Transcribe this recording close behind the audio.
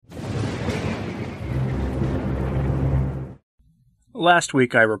Last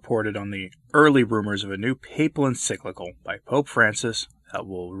week I reported on the early rumors of a new papal encyclical by Pope Francis that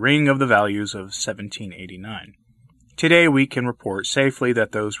will ring of the values of 1789. Today we can report safely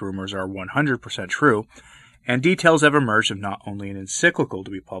that those rumors are 100% true, and details have emerged of not only an encyclical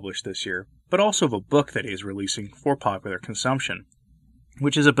to be published this year, but also of a book that he is releasing for popular consumption,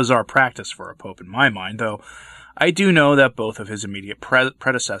 which is a bizarre practice for a pope in my mind, though I do know that both of his immediate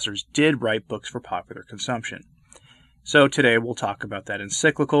predecessors did write books for popular consumption. So today we'll talk about that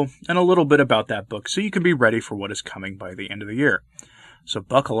encyclical and a little bit about that book so you can be ready for what is coming by the end of the year. So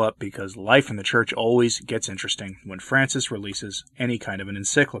buckle up because life in the church always gets interesting when Francis releases any kind of an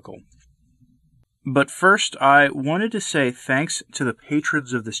encyclical. But first, I wanted to say thanks to the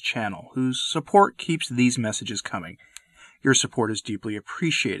patrons of this channel whose support keeps these messages coming. Your support is deeply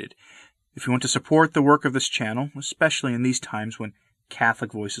appreciated. If you want to support the work of this channel, especially in these times when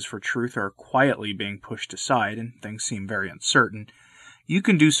Catholic Voices for Truth are quietly being pushed aside and things seem very uncertain, you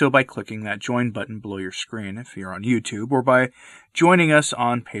can do so by clicking that join button below your screen if you're on YouTube, or by joining us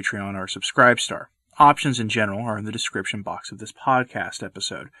on Patreon or Subscribestar. Options in general are in the description box of this podcast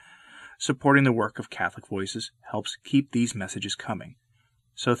episode. Supporting the work of Catholic Voices helps keep these messages coming.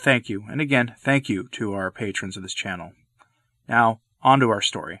 So thank you, and again, thank you to our patrons of this channel. Now, on to our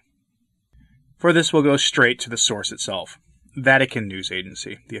story. For this, we'll go straight to the source itself. Vatican News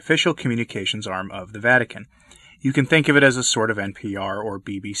Agency, the official communications arm of the Vatican. You can think of it as a sort of NPR or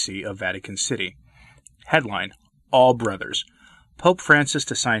BBC of Vatican City. Headline: All Brothers. Pope Francis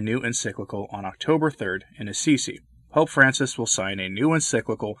to sign new encyclical on October 3rd in Assisi. Pope Francis will sign a new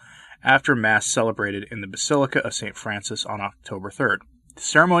encyclical after Mass celebrated in the Basilica of St. Francis on October 3rd. The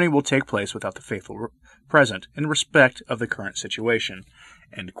ceremony will take place without the faithful present in respect of the current situation.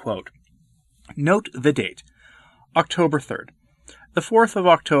 End quote. Note the date. October 3rd. The 4th of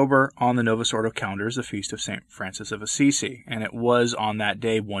October on the Novus Ordo calendar is the feast of St. Francis of Assisi, and it was on that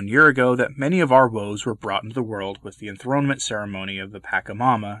day 1 year ago that many of our woes were brought into the world with the enthronement ceremony of the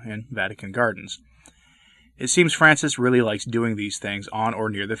Pachamama in Vatican Gardens. It seems Francis really likes doing these things on or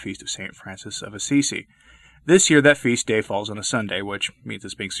near the feast of St. Francis of Assisi. This year that feast day falls on a Sunday, which means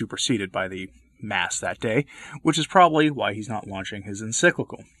it's being superseded by the Mass that day, which is probably why he's not launching his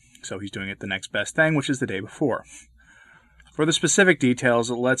encyclical. So he's doing it the next best thing, which is the day before. For the specific details,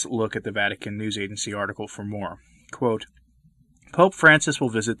 let's look at the Vatican News Agency article for more. Quote, Pope Francis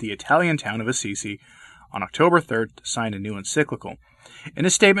will visit the Italian town of Assisi on October 3rd to sign a new encyclical. In a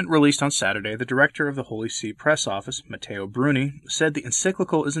statement released on Saturday, the director of the Holy See press office, Matteo Bruni, said the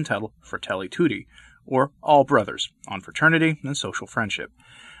encyclical is entitled Fratelli Tutti, or All Brothers, on fraternity and social friendship.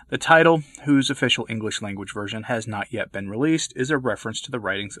 The title, whose official English language version has not yet been released, is a reference to the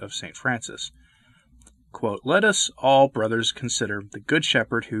writings of St. Francis. Quote, Let us, all brothers, consider the Good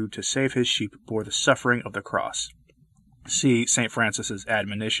Shepherd who, to save his sheep, bore the suffering of the cross. See St. Francis's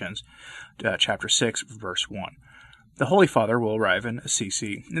Admonitions, chapter 6, verse 1. The Holy Father will arrive in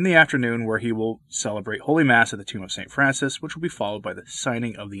Assisi in the afternoon, where he will celebrate Holy Mass at the tomb of St. Francis, which will be followed by the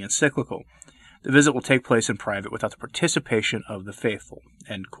signing of the encyclical. The visit will take place in private without the participation of the faithful.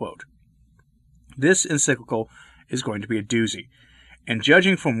 End quote. This encyclical is going to be a doozy, and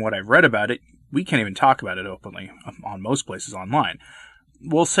judging from what I've read about it, we can't even talk about it openly on most places online.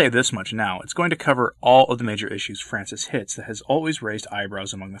 We'll say this much now. It's going to cover all of the major issues Francis hits that has always raised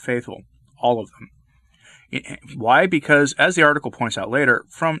eyebrows among the faithful. All of them. Why? Because, as the article points out later,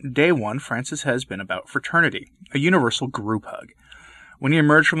 from day one, Francis has been about fraternity, a universal group hug. When he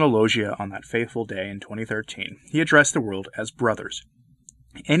emerged from the loggia on that fateful day in 2013, he addressed the world as brothers.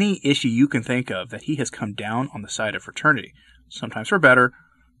 Any issue you can think of that he has come down on the side of fraternity, sometimes for better,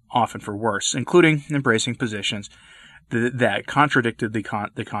 often for worse, including embracing positions that contradicted the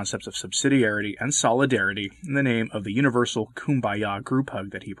concepts of subsidiarity and solidarity in the name of the universal kumbaya group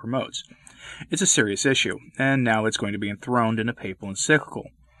hug that he promotes. It's a serious issue, and now it's going to be enthroned in a papal encyclical.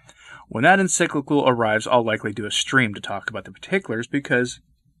 When that encyclical arrives, I'll likely do a stream to talk about the particulars because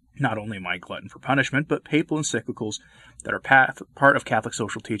not only am I glutton for punishment, but papal encyclicals that are part of Catholic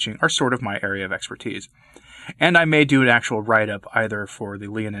social teaching are sort of my area of expertise. And I may do an actual write-up either for the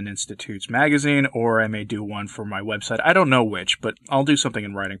Leonin Institute's magazine or I may do one for my website. I don't know which, but I'll do something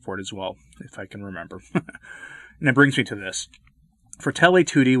in writing for it as well, if I can remember. And it brings me to this. Fratelli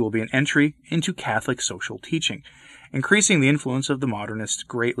Tutti will be an entry into Catholic social teaching, increasing the influence of the modernists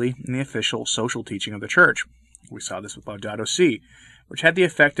greatly in the official social teaching of the Church. We saw this with Laudato Si, which had the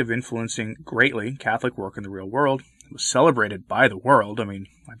effect of influencing greatly Catholic work in the real world. It was celebrated by the world. I mean,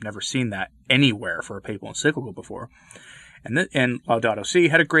 I've never seen that anywhere for a papal encyclical before. And Laudato Si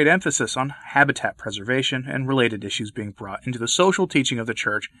had a great emphasis on habitat preservation and related issues being brought into the social teaching of the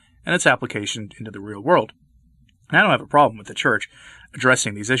Church and its application into the real world. And I don't have a problem with the church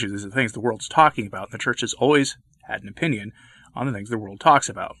addressing these issues. These are the things the world's talking about. And the church has always had an opinion on the things the world talks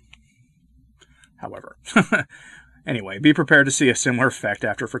about. However, anyway, be prepared to see a similar effect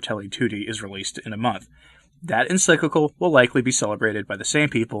after Fratelli Tutti is released in a month. That encyclical will likely be celebrated by the same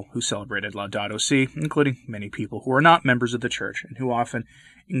people who celebrated Laudato Si, including many people who are not members of the church and who often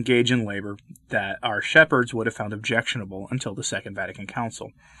engage in labor that our shepherds would have found objectionable until the Second Vatican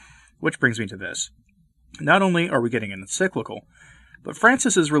Council. Which brings me to this. Not only are we getting an encyclical, but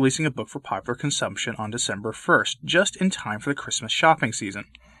Francis is releasing a book for popular consumption on December 1st, just in time for the Christmas shopping season.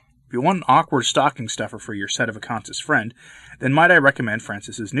 If you want an awkward stocking stuffer for your sedevacantist friend, then might I recommend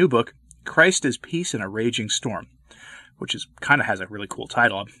Francis's new book, Christ is Peace in a Raging Storm, which kind of has a really cool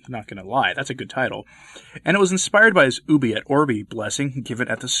title. I'm not going to lie, that's a good title. And it was inspired by his Ubi et Orbi blessing given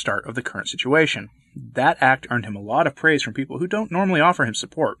at the start of the current situation. That act earned him a lot of praise from people who don't normally offer him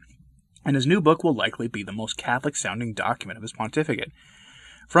support. And his new book will likely be the most Catholic-sounding document of his pontificate.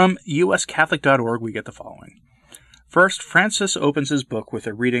 From uscatholic.org, we get the following. First, Francis opens his book with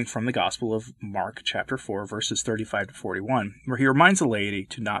a reading from the Gospel of Mark, chapter 4, verses 35 to 41, where he reminds the laity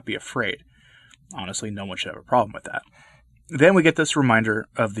to not be afraid. Honestly, no one should have a problem with that. Then we get this reminder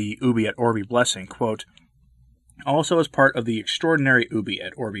of the Ubi et Orbi blessing, quote, also as part of the extraordinary Ubi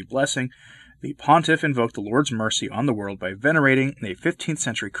et Orbi blessing, the pontiff invoked the Lord's mercy on the world by venerating a 15th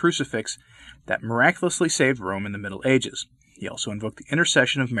century crucifix that miraculously saved Rome in the Middle Ages. He also invoked the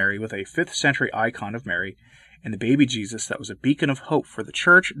intercession of Mary with a 5th century icon of Mary and the baby Jesus that was a beacon of hope for the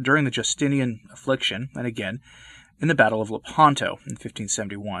church during the Justinian affliction, and again in the Battle of Lepanto in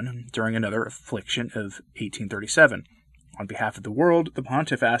 1571, during another affliction of 1837. On behalf of the world, the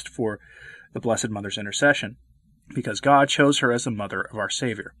pontiff asked for the Blessed Mother's intercession, because God chose her as the mother of our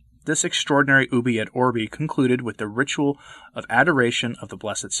Savior. This extraordinary Ubi et Orbi concluded with the ritual of adoration of the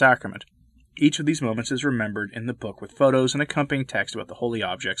Blessed Sacrament. Each of these moments is remembered in the book with photos and accompanying text about the holy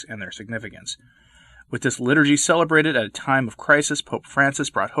objects and their significance. With this liturgy celebrated at a time of crisis, Pope Francis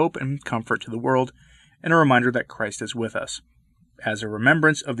brought hope and comfort to the world, and a reminder that Christ is with us. As a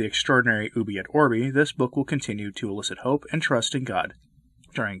remembrance of the extraordinary Ubi et Orbi, this book will continue to elicit hope and trust in God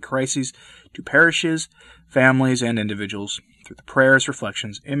during crises to parishes, families, and individuals through the prayers,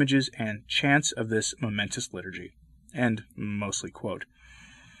 reflections, images, and chants of this momentous liturgy. End mostly quote.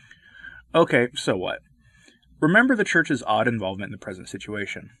 Okay, so what? Remember the Church's odd involvement in the present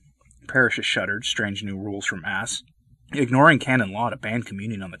situation. Parishes shuddered, strange new rules for Mass, ignoring canon law to ban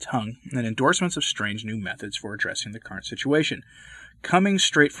communion on the tongue, and endorsements of strange new methods for addressing the current situation, coming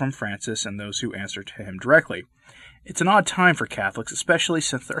straight from Francis and those who answer to him directly. It's an odd time for Catholics, especially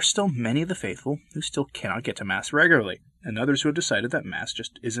since there are still many of the faithful who still cannot get to Mass regularly, and others who have decided that Mass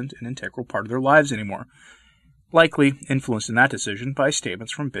just isn't an integral part of their lives anymore, likely influenced in that decision by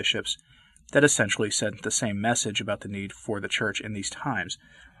statements from bishops that essentially sent the same message about the need for the Church in these times.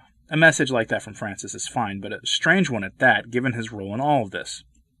 A message like that from Francis is fine, but a strange one at that, given his role in all of this.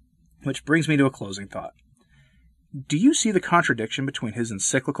 Which brings me to a closing thought. Do you see the contradiction between his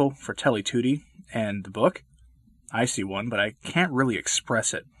encyclical, Fratelli Tutti, and the book? I see one, but I can't really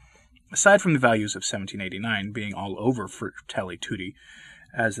express it. Aside from the values of 1789 being all over Fratelli Tutti,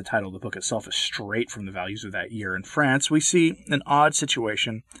 as the title of the book itself is straight from the values of that year in France, we see an odd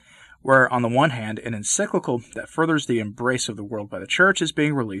situation where, on the one hand, an encyclical that furthers the embrace of the world by the Church is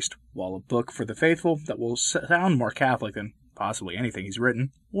being released, while a book for the faithful that will sound more Catholic than possibly anything he's written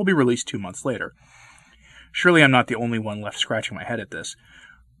will be released 2 months later. Surely I'm not the only one left scratching my head at this,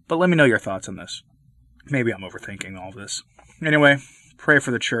 but let me know your thoughts on this. Maybe I'm overthinking all this. Anyway, pray for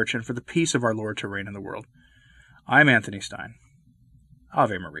the Church and for the peace of our Lord to reign in the world. I'm Anthony Stein.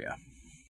 Ave Maria.